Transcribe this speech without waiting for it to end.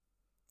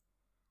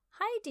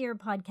Hi, dear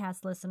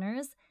podcast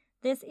listeners.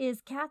 This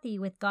is Kathy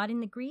with God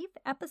in the Grief,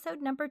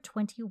 episode number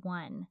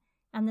 21,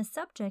 and the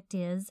subject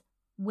is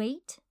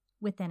Wait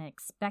with an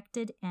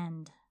Expected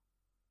End.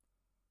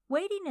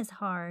 Waiting is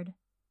hard,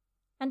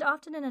 and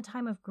often in a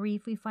time of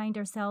grief, we find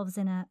ourselves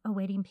in a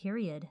waiting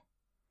period.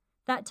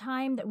 That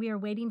time that we are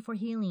waiting for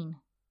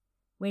healing,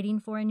 waiting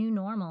for a new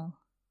normal,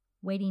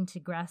 waiting to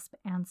grasp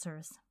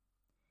answers.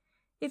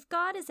 If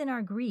God is in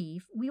our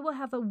grief, we will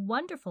have a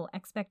wonderful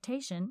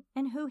expectation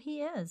in who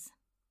He is.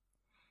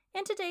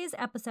 In today's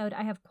episode,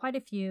 I have quite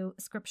a few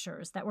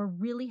scriptures that were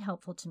really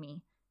helpful to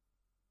me,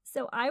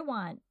 so I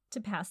want to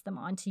pass them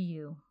on to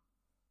you.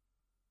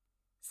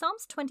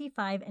 Psalms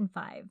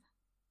 25:5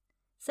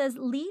 says,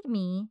 "Lead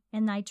me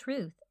in thy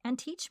truth and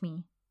teach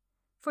me,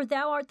 for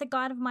thou art the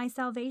God of my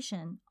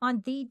salvation.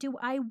 On thee do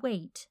I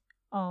wait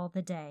all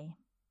the day."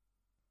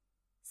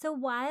 So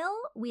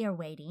while we are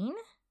waiting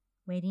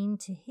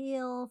to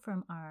heal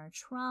from our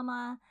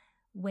trauma,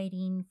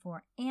 waiting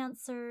for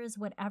answers,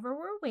 whatever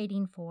we're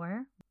waiting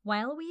for,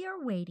 while we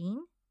are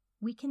waiting,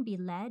 we can be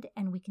led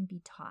and we can be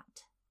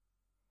taught.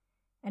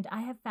 And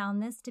I have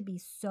found this to be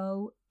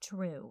so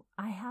true.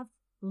 I have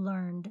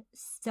learned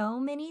so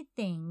many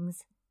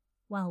things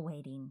while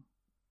waiting.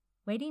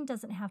 Waiting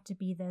doesn't have to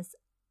be this,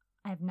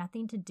 I have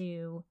nothing to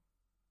do,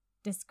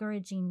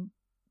 discouraging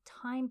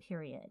time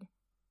period.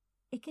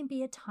 It can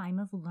be a time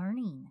of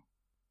learning.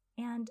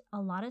 And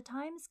a lot of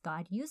times,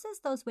 God uses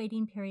those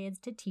waiting periods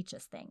to teach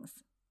us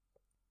things.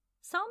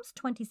 Psalms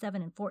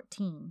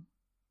 27:14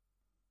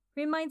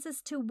 reminds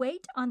us to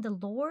wait on the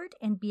Lord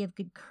and be of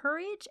good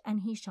courage,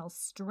 and He shall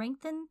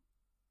strengthen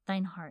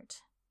thine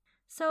heart.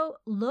 So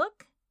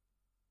look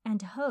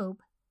and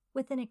hope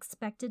with an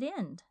expected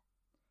end.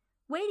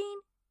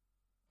 Waiting,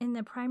 in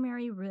the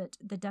primary root,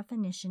 the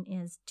definition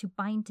is to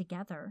bind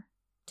together,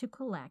 to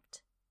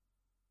collect,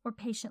 or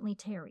patiently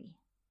tarry.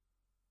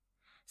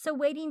 So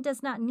waiting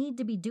does not need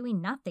to be doing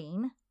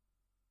nothing.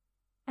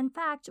 In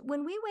fact,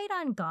 when we wait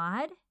on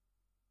God,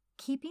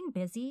 keeping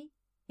busy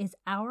is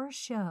our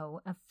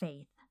show of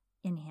faith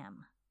in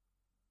Him.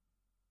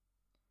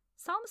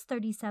 Psalms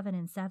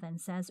 37:7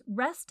 says,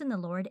 "Rest in the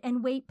Lord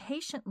and wait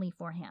patiently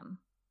for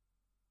Him."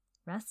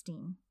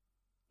 Resting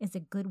is a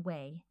good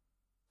way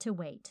to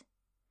wait.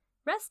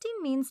 Resting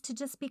means to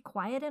just be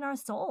quiet in our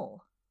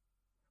soul.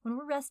 When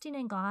we're resting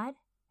in God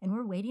and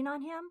we're waiting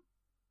on Him,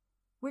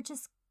 we're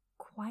just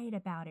quiet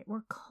about it.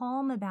 We're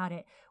calm about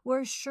it. We're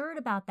assured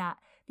about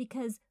that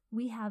because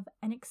we have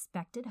an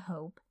expected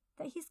hope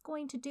that He's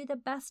going to do the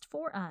best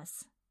for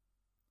us.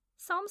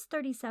 Psalms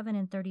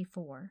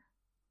 37:34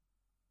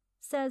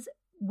 says,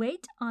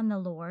 "Wait on the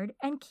Lord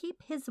and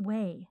keep His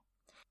way,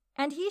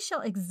 and He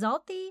shall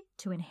exalt thee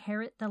to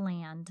inherit the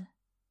land."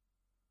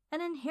 An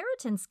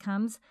inheritance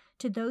comes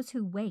to those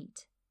who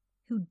wait,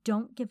 who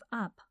don't give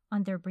up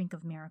on their brink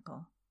of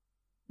miracle.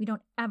 We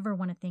don't ever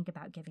want to think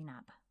about giving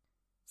up.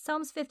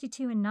 Psalms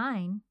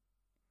 52:9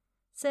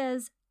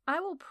 says, "I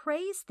will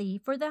praise thee,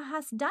 for thou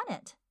hast done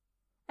it,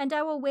 and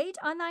I will wait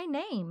on thy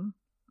name,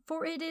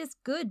 for it is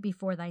good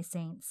before thy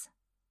saints."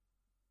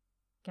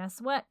 Guess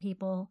what,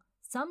 people?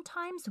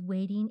 Sometimes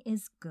waiting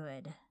is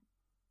good.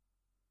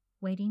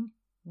 Waiting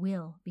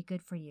will be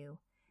good for you,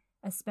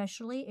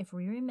 especially if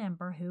we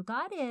remember who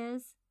God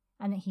is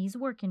and that He's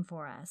working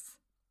for us.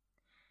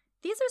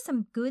 These are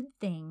some good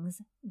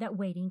things that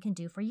waiting can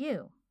do for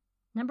you.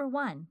 Number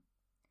 1,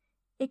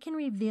 it can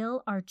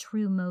reveal our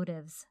true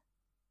motives.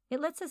 It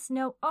lets us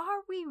know,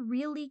 are we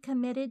really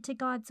committed to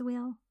God's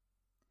will?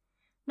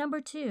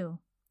 Number 2,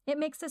 it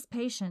makes us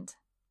patient.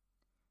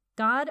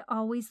 God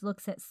always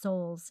looks at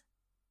souls.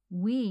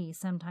 We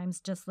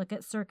sometimes just look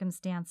at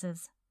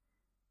circumstances.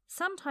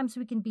 Sometimes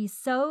we can be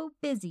so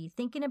busy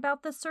thinking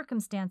about the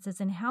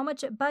circumstances and how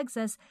much it bugs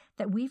us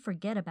that we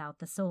forget about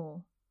the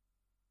soul.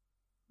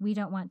 We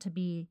don't want to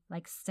be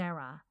like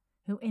Sarah,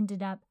 who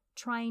ended up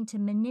trying to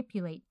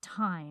manipulate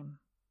time.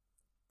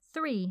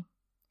 3,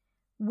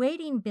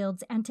 waiting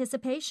builds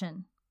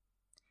anticipation,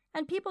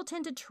 and people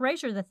tend to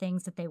treasure the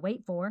things that they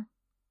wait for.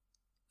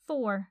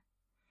 4,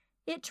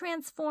 it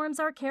transforms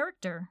our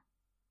character.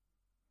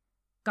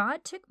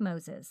 God took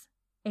Moses,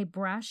 a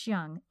brash,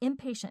 young,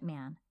 impatient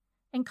man,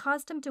 and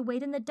caused him to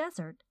wait in the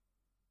desert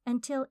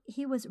until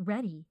he was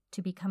ready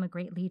to become a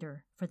great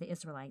leader for the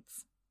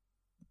Israelites.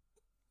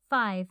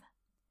 5,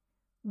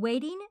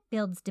 waiting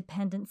builds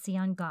dependency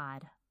on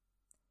God.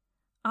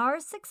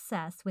 Our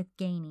success with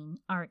gaining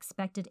our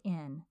expected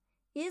end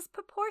is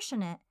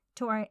proportionate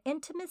to our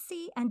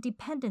intimacy and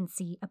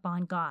dependency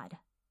upon God.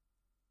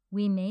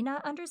 We may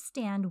not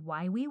understand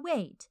why we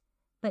wait,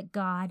 but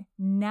God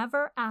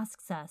never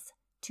asks us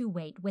to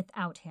wait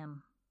without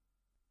Him.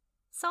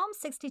 Psalm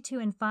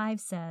 62:5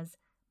 says,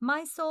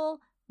 "My soul,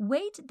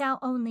 wait thou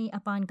only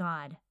upon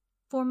God,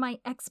 for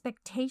my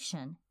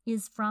expectation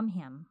is from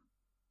Him."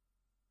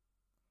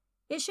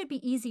 It should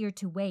be easier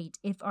to wait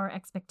if our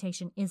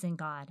expectation is in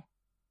God.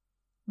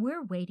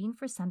 We're waiting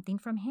for something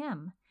from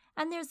Him,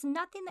 and there's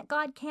nothing that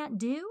God can't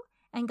do,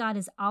 and God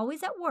is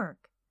always at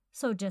work.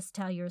 So just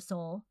tell your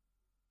soul,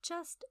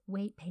 just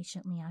wait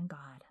patiently on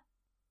God.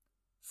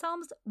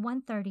 Psalms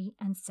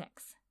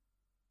 130:6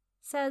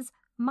 says,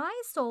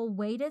 "My soul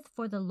waiteth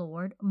for the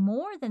Lord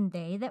more than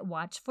they that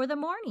watch for the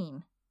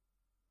morning."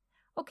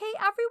 Okay,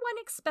 everyone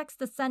expects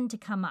the sun to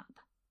come up.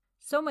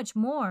 So much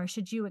more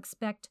should you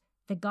expect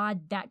the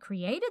God that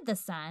created the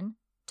sun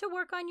to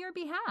work on your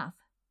behalf.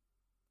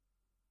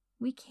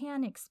 We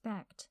can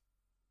expect.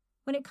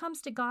 When it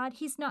comes to God,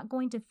 He's not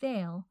going to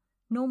fail,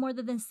 no more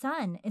than the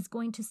sun is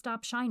going to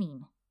stop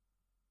shining.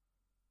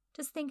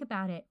 Just think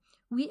about it.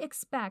 We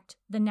expect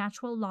the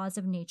natural laws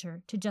of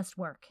nature to just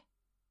work.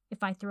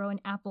 If I throw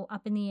an apple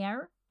up in the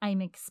air, I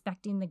am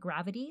expecting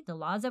the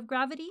laws of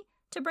gravity,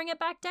 to bring it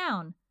back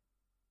down.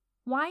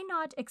 Why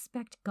not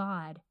expect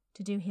God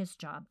to do His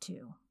job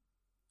too?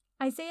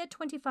 Isaiah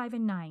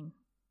 25:9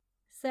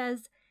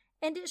 says,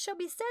 "And it shall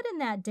be said in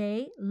that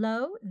day,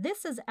 Lo,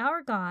 this is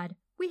our God.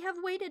 We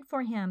have waited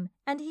for Him,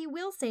 and He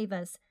will save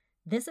us.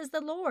 This is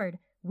the Lord.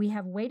 We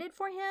have waited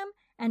for Him,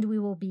 and we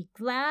will be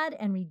glad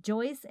and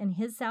rejoice in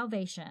His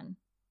salvation."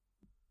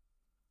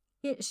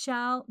 It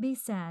shall be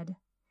said.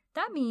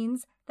 That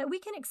means that we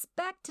can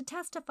expect to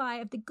testify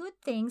of the good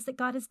things that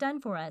God has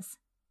done for us.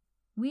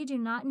 We do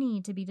not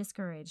need to be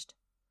discouraged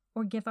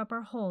or give up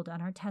our hold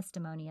on our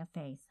testimony of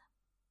faith.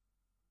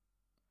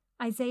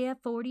 Isaiah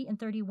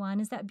 40:31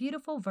 is that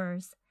beautiful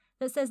verse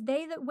that says,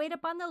 "They that wait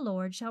upon the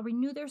Lord shall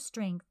renew their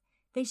strength.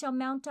 They shall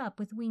mount up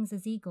with wings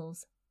as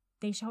eagles.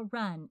 They shall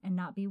run and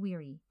not be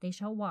weary. They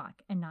shall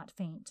walk and not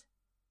faint."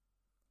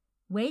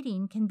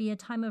 Waiting can be a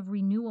time of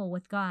renewal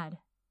with God.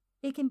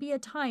 It can be a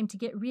time to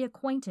get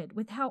reacquainted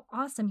with how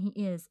awesome He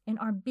is in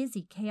our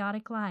busy,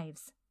 chaotic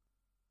lives.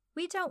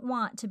 We don't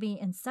want to be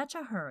in such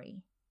a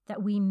hurry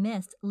that we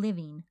miss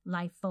living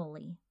life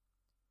fully.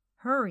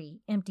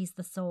 Hurry empties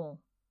the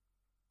soul.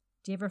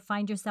 Do you ever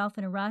find yourself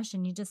in a rush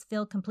and you just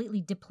feel completely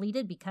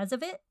depleted because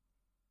of it?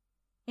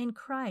 In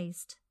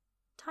Christ,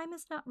 time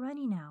is not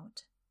running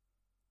out.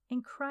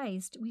 In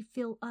Christ, we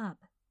fill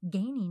up,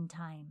 gaining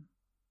time.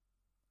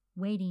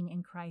 Waiting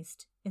in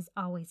Christ is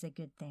always a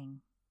good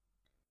thing.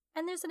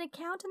 And there's an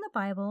account in the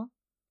Bible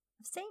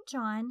of St.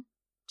 John,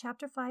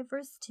 chapter 5,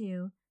 verse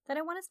 2, that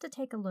I want us to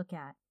take a look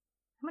at.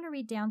 I'm going to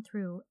read down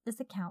through this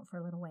account for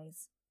a little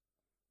ways.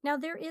 "Now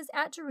there is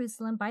at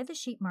Jerusalem by the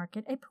sheep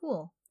market a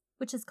pool,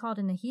 which is called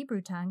in the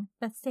Hebrew tongue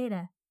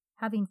Bethsaida,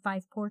 having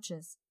 5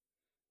 porches.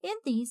 In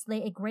these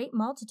lay a great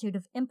multitude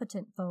of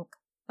impotent folk,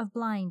 of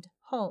blind,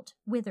 halt,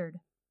 withered,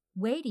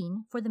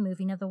 waiting for the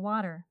moving of the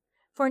water.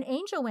 For an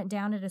angel went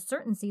down at a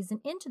certain season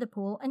into the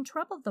pool and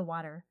troubled the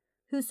water.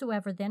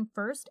 Whosoever then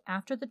first,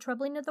 after the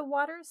troubling of the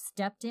water,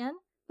 stepped in,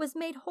 was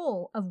made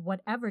whole of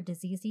whatever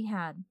disease he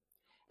had.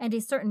 And a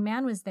certain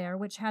man was there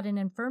which had an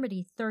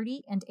infirmity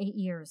 38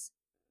 years.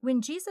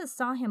 When Jesus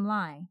saw him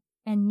lie,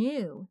 and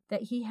knew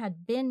that he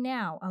had been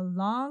now a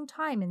long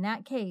time in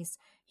that case,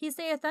 he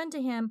saith unto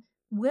him,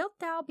 Wilt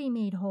thou be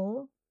made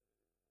whole?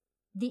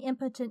 The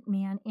impotent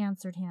man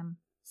answered him,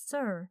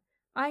 Sir,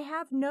 I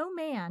have no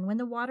man when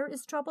the water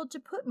is troubled to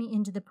put me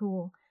into the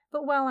pool,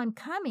 but while I'm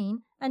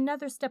coming,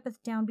 another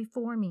steppeth down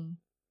before me.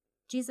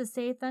 Jesus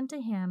saith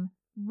unto him,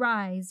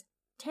 Rise,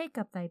 take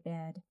up thy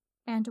bed,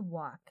 and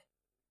walk.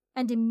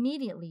 And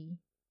immediately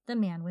the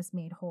man was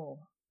made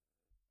whole.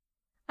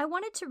 I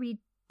wanted to read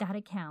that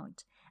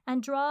account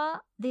and draw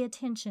the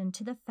attention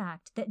to the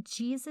fact that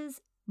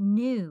Jesus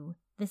knew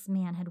this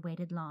man had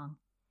waited long,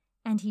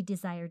 and he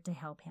desired to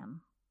help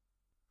him.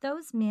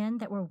 Those men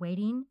that were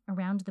waiting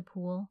around the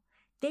pool,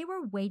 they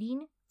were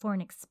waiting for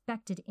an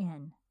expected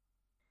end.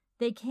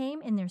 They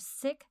came in their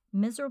sick,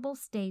 miserable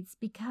states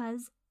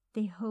because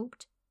they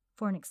hoped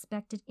for an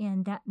expected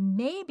end, that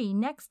maybe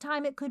next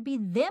time it could be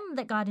them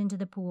that got into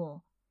the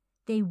pool.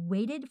 They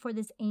waited for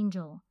this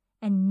angel,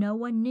 and no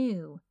one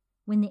knew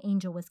when the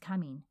angel was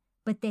coming,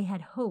 but they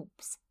had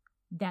hopes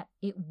that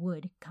it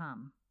would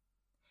come.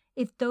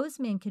 If those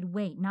men could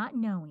wait not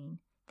knowing,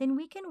 then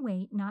we can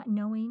wait not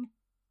knowing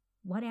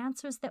what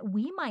answers that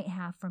we might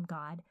have from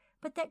God,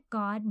 but that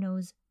God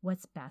knows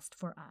what's best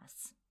for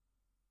us.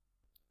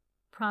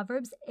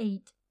 Proverbs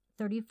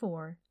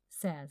 8:34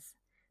 says,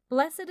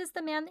 Blessed is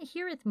the man that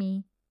heareth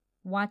me,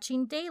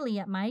 watching daily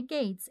at my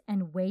gates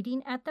and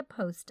waiting at the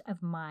post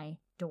of my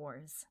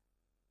doors.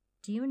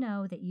 Do you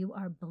know that you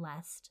are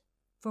blessed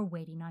for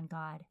waiting on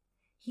God?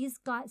 He's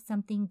got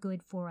something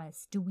good for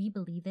us. Do we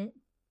believe it?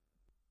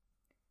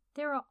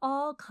 There are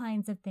all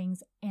kinds of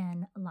things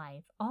in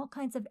life, all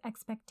kinds of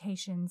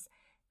expectations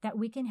that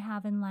we can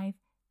have in life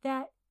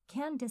that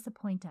can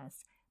disappoint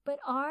us. But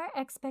our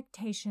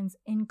expectations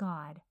in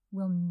God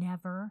will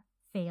never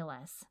fail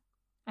us.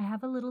 I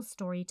have a little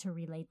story to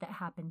relate that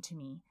happened to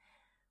me.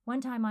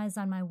 One time I was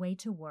on my way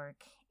to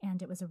work,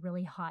 and it was a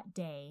really hot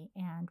day,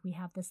 and we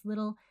have this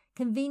little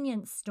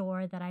convenience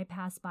store that I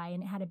passed by,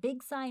 and it had a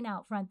big sign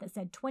out front that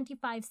said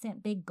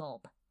 25-cent Big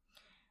Gulp.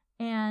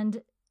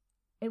 And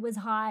it was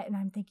hot, and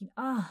I'm thinking,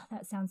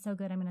 that sounds so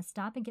good. I'm going to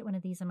stop and get one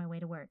of these on my way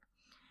to work.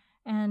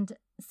 And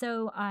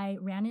so I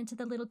ran into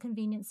the little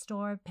convenience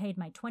store, paid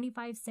my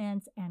 25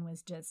 cents, and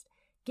was just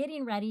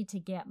getting ready to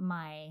get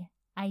my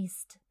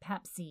iced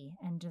Pepsi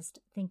and just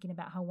thinking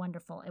about how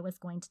wonderful it was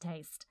going to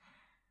taste.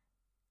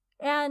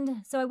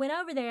 And so I went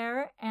over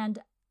there and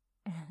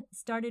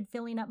started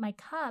filling up my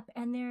cup,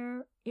 and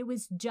it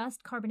was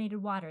just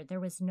carbonated water. There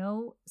was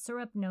no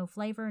syrup, no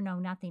flavor, no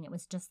nothing. It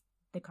was just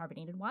the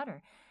carbonated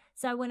water.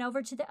 So I went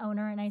over to the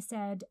owner and I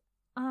said,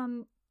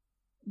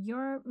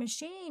 your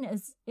machine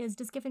is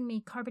just giving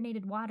me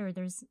carbonated water.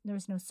 There's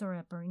no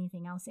syrup or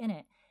anything else in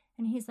it.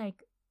 And he's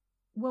like,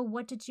 well,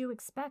 what did you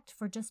expect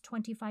for just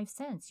 25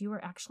 cents? You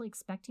were actually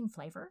expecting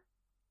flavor?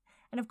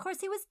 And of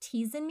course he was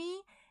teasing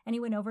me, and he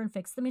went over and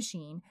fixed the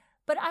machine.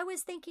 But I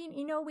was thinking,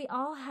 we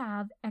all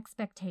have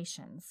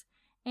expectations,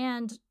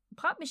 and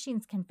pop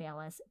machines can fail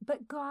us,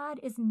 but God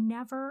is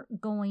never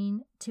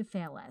going to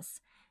fail us.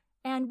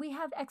 And we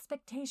have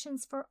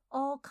expectations for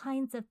all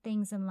kinds of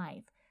things in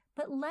life.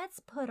 But let's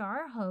put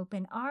our hope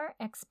and our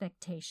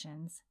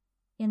expectations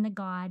in the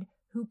God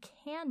who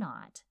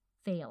cannot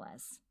fail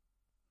us.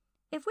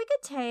 If we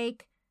could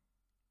take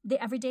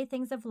the everyday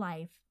things of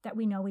life that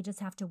we know we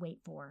just have to wait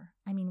for.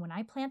 I mean, when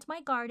I plant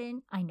my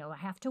garden, I know I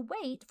have to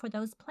wait for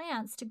those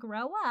plants to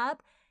grow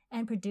up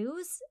and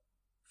produce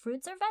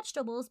fruits or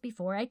vegetables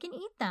before I can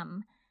eat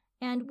them.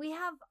 And we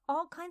have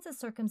all kinds of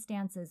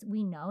circumstances.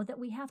 We know that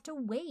we have to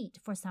wait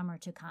for summer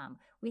to come.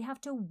 We have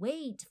to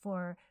wait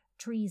for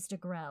trees to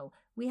grow.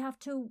 We have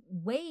to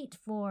wait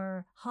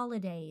for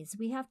holidays.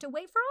 We have to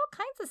wait for all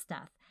kinds of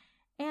stuff.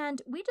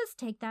 And we just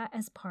take that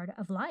as part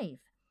of life.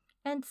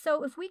 And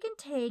so if we can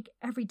take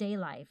everyday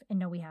life and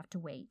know we have to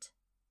wait,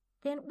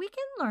 then we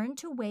can learn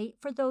to wait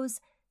for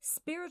those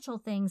spiritual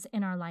things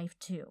in our life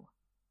too.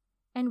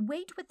 And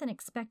wait with an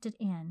expected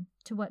end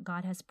to what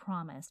God has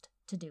promised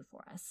to do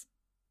for us.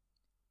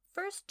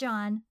 1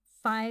 John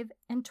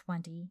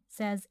 5:20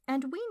 says,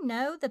 "And we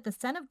know that the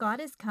Son of God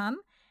is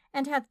come,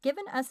 and hath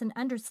given us an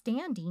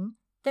understanding,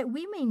 that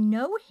we may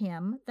know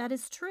him that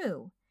is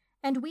true.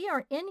 And we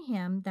are in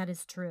him that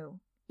is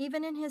true,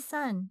 even in his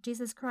Son,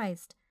 Jesus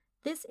Christ.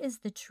 This is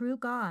the true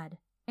God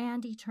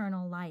and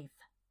eternal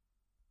life."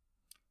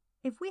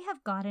 If we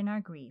have God in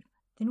our grief,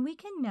 then we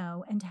can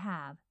know and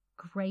have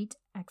great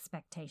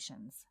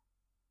expectations.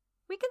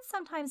 We can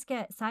sometimes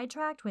get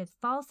sidetracked with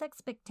false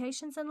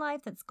expectations in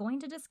life that's going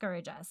to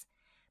discourage us.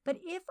 But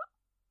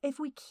if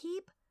we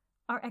keep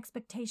our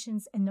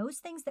expectations in those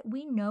things that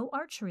we know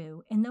are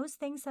true, and those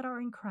things that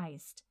are in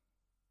Christ,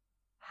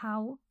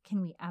 how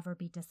can we ever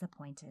be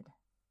disappointed?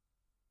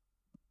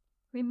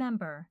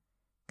 Remember,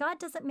 God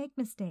doesn't make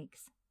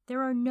mistakes.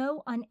 There are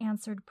no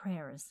unanswered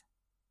prayers.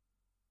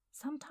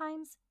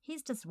 Sometimes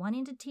he's just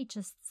wanting to teach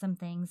us some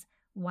things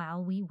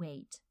while we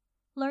wait.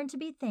 Learn to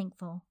be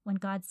thankful when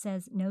God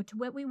says no to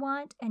what we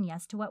want and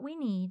yes to what we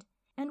need,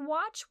 and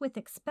watch with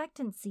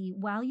expectancy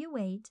while you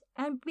wait,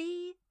 and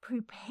be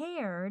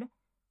prepared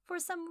for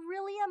some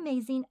really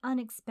amazing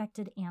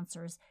unexpected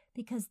answers,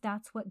 because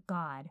that's what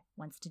God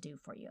wants to do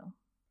for you.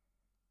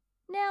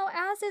 Now,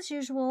 as is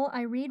usual,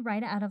 I read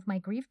right out of my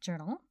grief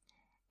journal.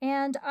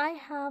 And I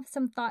have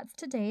some thoughts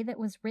today that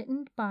was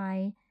written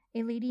by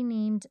a lady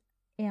named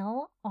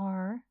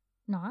L.R.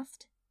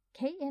 Knost,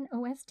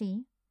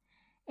 Knost.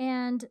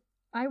 And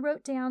I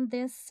wrote down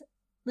this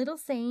little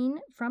saying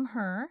from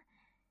her.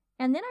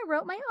 And then I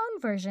wrote my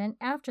own version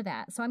after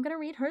that. So I'm going to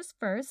read hers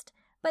first.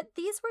 But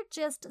these were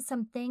just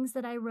some things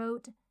that I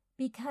wrote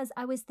because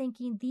I was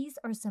thinking these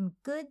are some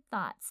good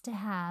thoughts to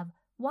have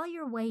while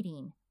you're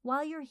waiting,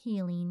 while you're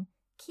healing.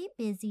 Keep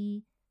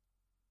busy.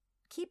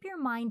 Keep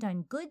your mind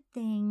on good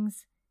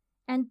things.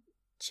 And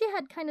she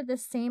had kind of the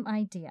same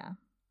idea.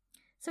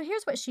 So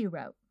here's what she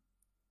wrote.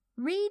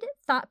 Read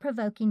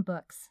thought-provoking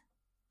books.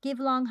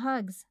 Give long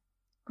hugs.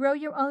 Grow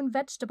your own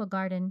vegetable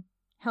garden.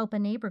 Help a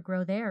neighbor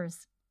grow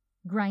theirs.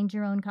 Grind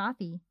your own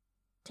coffee.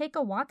 Take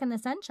a walk in the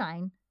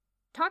sunshine.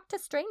 Talk to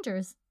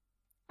strangers.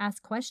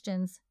 Ask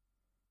questions.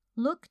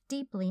 Look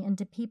deeply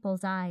into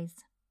people's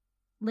eyes.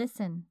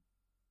 Listen.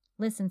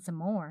 Listen some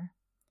more.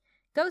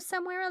 Go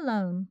somewhere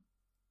alone.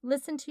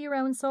 Listen to your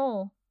own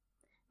soul.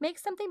 Make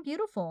something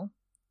beautiful.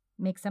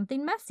 Make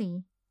something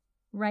messy.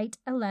 Write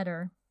a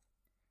letter.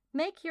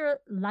 Make your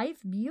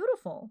life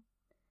beautiful.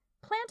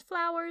 Plant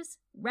flowers.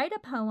 Write a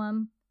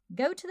poem.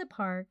 Go to the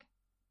park.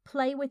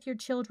 Play with your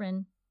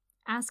children.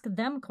 Ask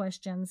them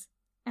questions.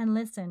 And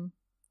listen.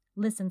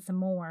 Listen some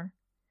more.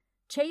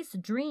 Chase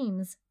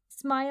dreams.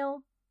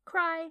 Smile.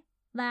 Cry.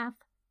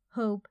 Laugh.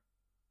 Hope.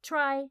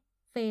 Try.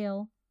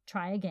 Fail.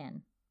 Try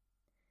again.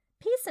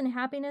 Peace and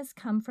happiness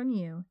come from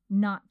you,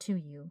 not to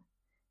you.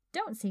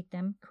 Don't seek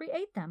them,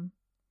 create them.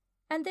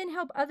 And then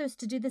help others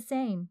to do the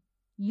same.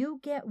 You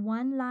get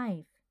one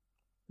life.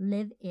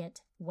 Live it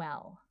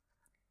well.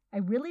 I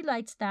really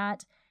liked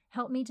that.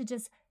 Helped me to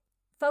just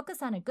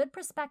focus on a good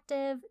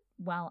perspective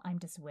while I'm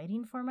just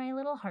waiting for my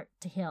little heart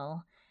to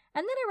heal.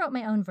 And then I wrote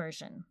my own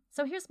version.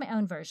 So here's my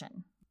own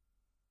version.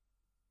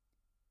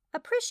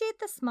 Appreciate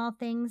the small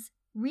things.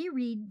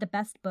 Reread the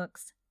best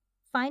books.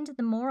 Find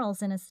the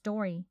morals in a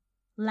story.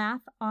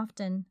 Laugh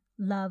often,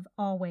 love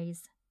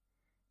always.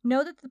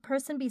 Know that the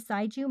person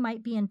beside you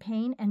might be in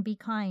pain and be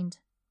kind.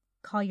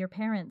 Call your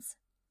parents.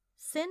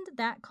 Send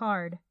that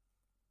card.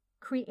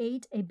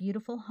 Create a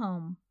beautiful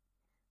home.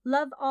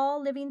 Love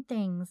all living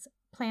things,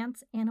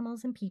 plants,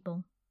 animals, and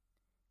people.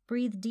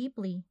 Breathe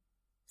deeply.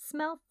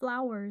 Smell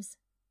flowers,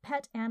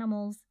 pet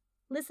animals,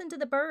 listen to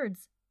the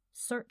birds,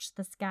 search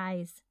the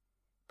skies.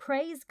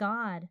 Praise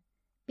God.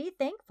 Be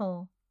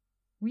thankful.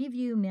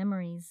 Review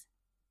memories.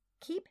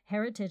 Keep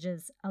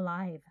heritages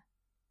alive.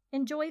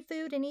 Enjoy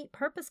food and eat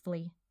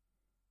purposefully.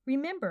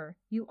 Remember,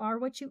 you are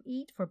what you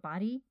eat for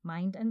body,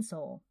 mind, and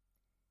soul.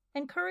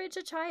 Encourage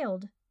a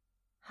child.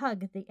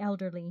 Hug the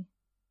elderly.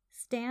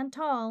 Stand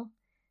tall.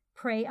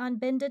 Pray on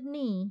bended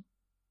knee.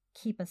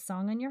 Keep a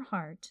song on your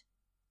heart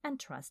and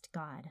trust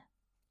God.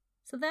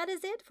 So that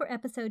is it for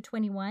episode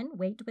 21,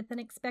 Wait with an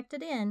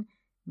Expected End.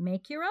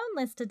 Make your own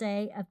list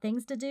today of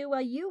things to do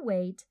while you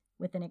wait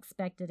with an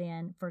expected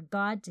end for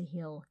God to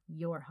heal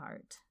your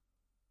heart.